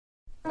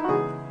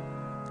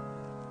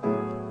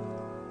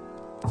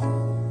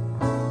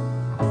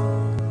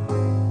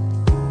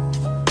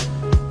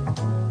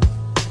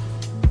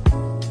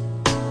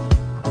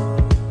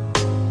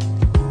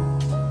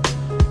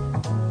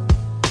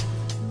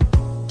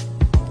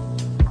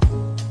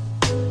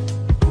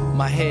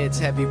My head's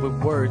heavy with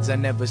words, I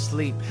never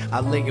sleep. I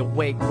lay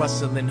awake,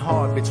 rustling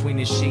hard between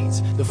the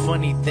sheets. The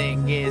funny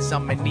thing is,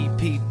 I'm an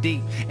EP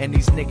deep, and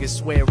these niggas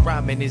swear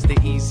rhyming is the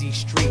easy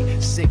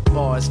street. Sick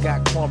bars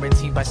got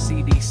quarantined by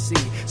CDC.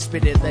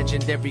 Spitted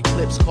legendary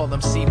clips, call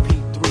them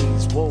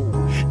CP3s. Whoa,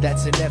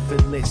 that's an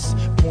effortless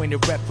point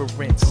of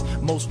reference.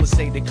 Most would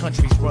say the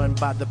country's run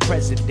by the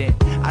president.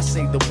 I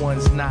say the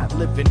ones not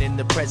living in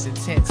the present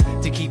tense.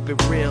 To keep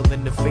it real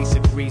in the face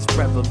of greed's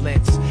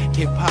prevalence.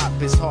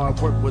 Hip-hop is hard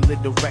work with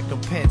little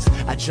recompense.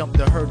 I jumped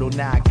the hurdle,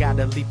 now I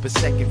gotta leap a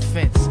second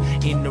fence.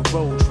 In the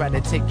road, try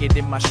to take it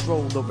in my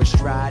stroll or a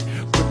stride.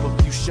 Rip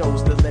a few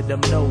shows to let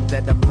them know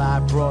that I'm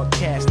live.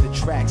 Broadcast the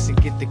tracks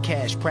and get the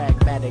cash.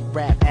 Pragmatic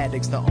rap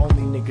addicts, the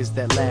only niggas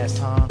that last,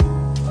 huh?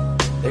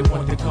 They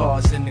want the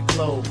cars and the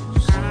clothes.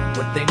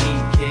 What they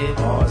need, kid,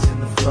 bars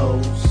and the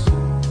flows.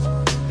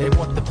 They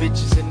want the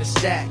bitches and the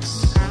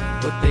stacks.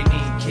 What they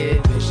need,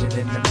 kid, vision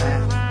in the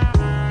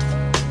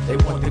map. They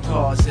want the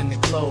cars and the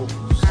clothes.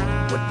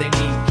 What they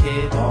need,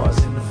 kid, bars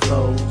and the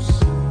flows.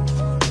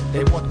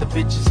 They want the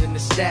bitches and the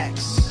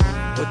stacks.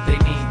 What they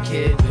need,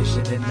 kid,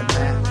 vision in the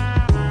map.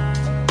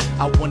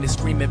 I want it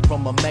screaming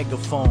from a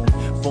megaphone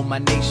for my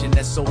nation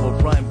that's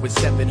overrun with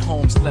 7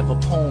 homes. Clever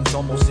poems,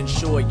 almost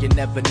ensure you're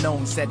never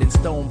known. Set in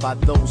stone by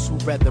those who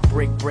rather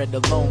break bread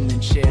alone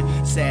than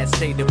share. Sad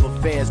state of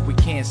affairs, we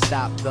can't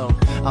stop though.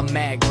 I'm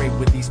mad great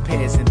with these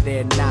pairs and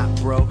they're not,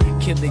 bro.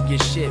 Killing your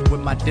shit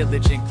with my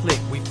diligent click.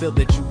 We feel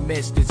that you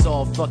missed, it's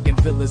all fucking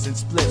villas and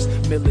spliffs.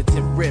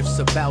 Militant riffs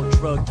about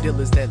drug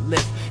dealers that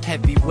lift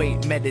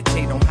heavyweight.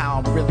 Meditate on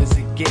how I'm real as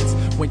it gets.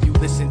 When you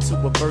listen to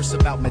a verse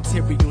about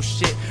material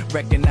shit,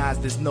 recognize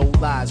there's no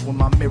lies when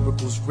my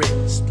miracles writ.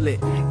 Split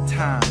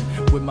time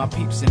with my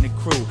peeps in the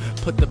crew.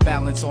 Put the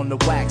balance on the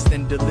wax,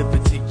 then deliver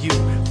to you.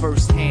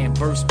 First hand,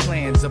 burst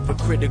plans of a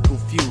critical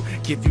few.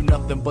 Give you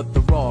nothing but the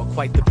raw,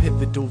 quite the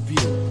pivotal view.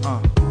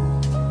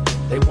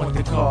 They want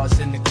the cars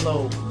and the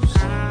clothes.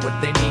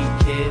 What they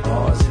need, kid,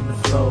 bars and the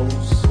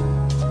flows.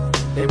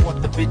 They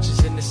want the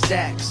bitches and the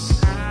stacks.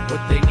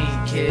 What they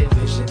need, kid,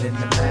 vision in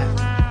the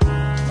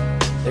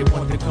map. They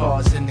want the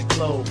cars and the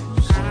clothes.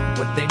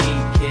 What they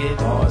need, kid,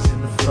 bars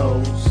and the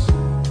flows.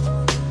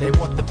 They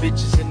want the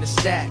bitches and the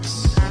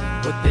stacks.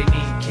 What they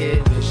need,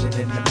 kid, vision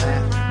in the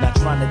map. Not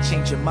trying to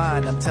change your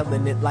mind, I'm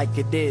telling it like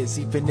it is.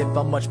 Even if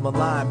I'm much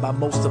maligned by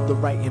most of the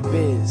writing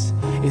biz.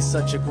 It's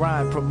such a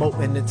grind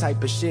promoting the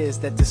type of shiz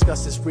that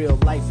discusses real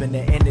life and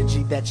the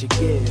energy that you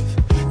give.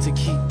 To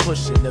keep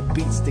pushing, the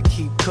beats to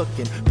keep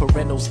cooking.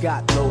 Parentals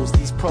got those,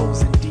 these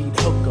pros indeed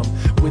hook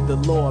 'em. With the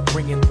Lord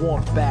bringing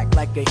warmth back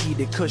like a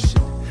heated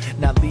cushion.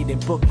 Not leading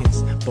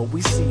bookings, but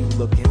we see you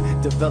looking.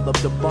 Develop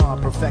the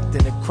bond,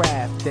 perfecting the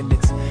craft. And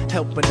it's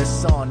helping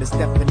us on this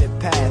definite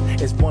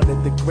path. As one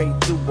of the great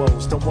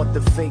duos, don't want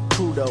the fake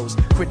kudos.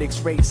 Critics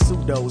rate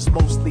pseudos,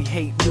 mostly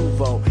hate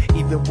nouveau.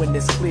 Even when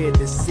it's clear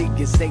the seek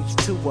is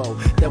H2O.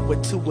 That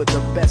we're 2 of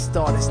the best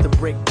artists to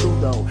break through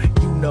though.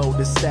 You know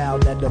the style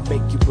that'll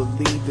make you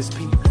believe is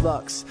Pete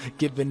Flux,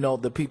 giving all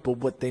the people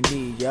what they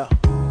need, yeah.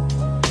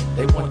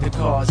 They want the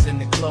cars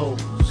and the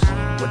clothes.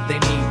 What they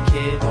need,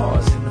 kid,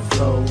 bars and the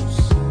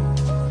flows.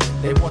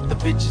 They want the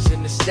bitches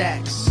and the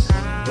stacks.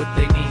 What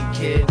they need,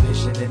 kid,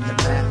 vision in the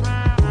map.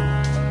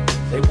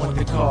 They want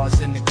the cars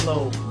and the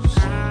clothes.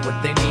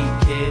 What they need,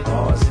 kid,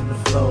 bars and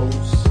the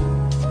flows.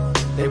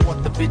 They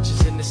want the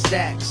bitches and the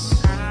stacks.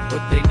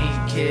 What they need,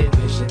 kid,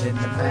 vision in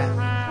the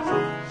map.